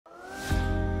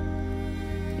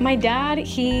My dad,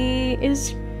 he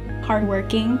is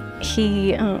hardworking.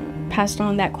 He passed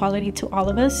on that quality to all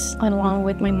of us, and along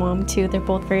with my mom too. They're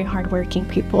both very hardworking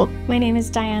people. My name is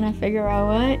Diana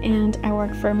Figueroa, and I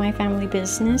work for my family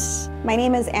business. My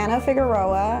name is Anna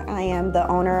Figueroa. I am the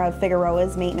owner of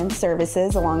Figueroa's Maintenance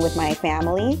Services, along with my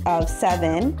family of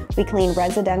 7. We clean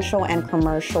residential and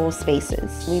commercial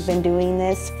spaces. We've been doing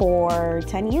this for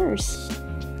 10 years.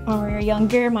 When we were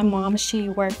younger, my mom, she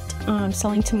worked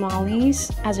selling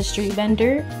tamales as a street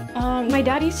vendor. My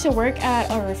dad used to work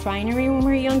at a refinery when we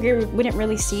were younger. We didn't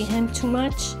really see him too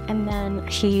much. And then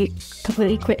he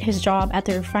completely quit his job at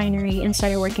the refinery and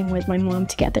started working with my mom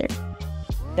together.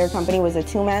 Their company was a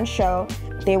 2-man show.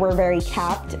 They were very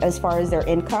capped as far as their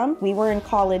income. We were in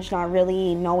college not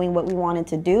really knowing what we wanted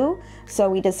to do,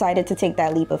 so we decided to take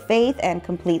that leap of faith and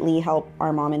completely help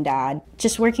our mom and dad.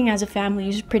 Just working as a family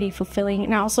is pretty fulfilling,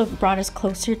 and it also brought us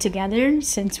closer together,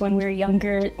 since when we were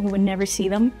younger, we would never see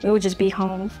them. We would just be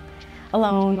home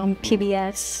alone on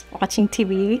PBS watching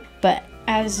TV. But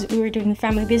as we were doing the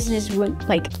family business, we would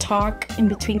talk in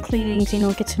between cleanings,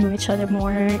 get to know each other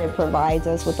more. It provides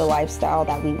us with the lifestyle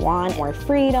that we want, more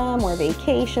freedom, more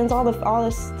vacations, all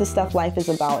the stuff life is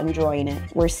about, enjoying it.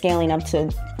 We're scaling up to,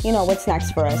 what's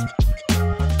next for us.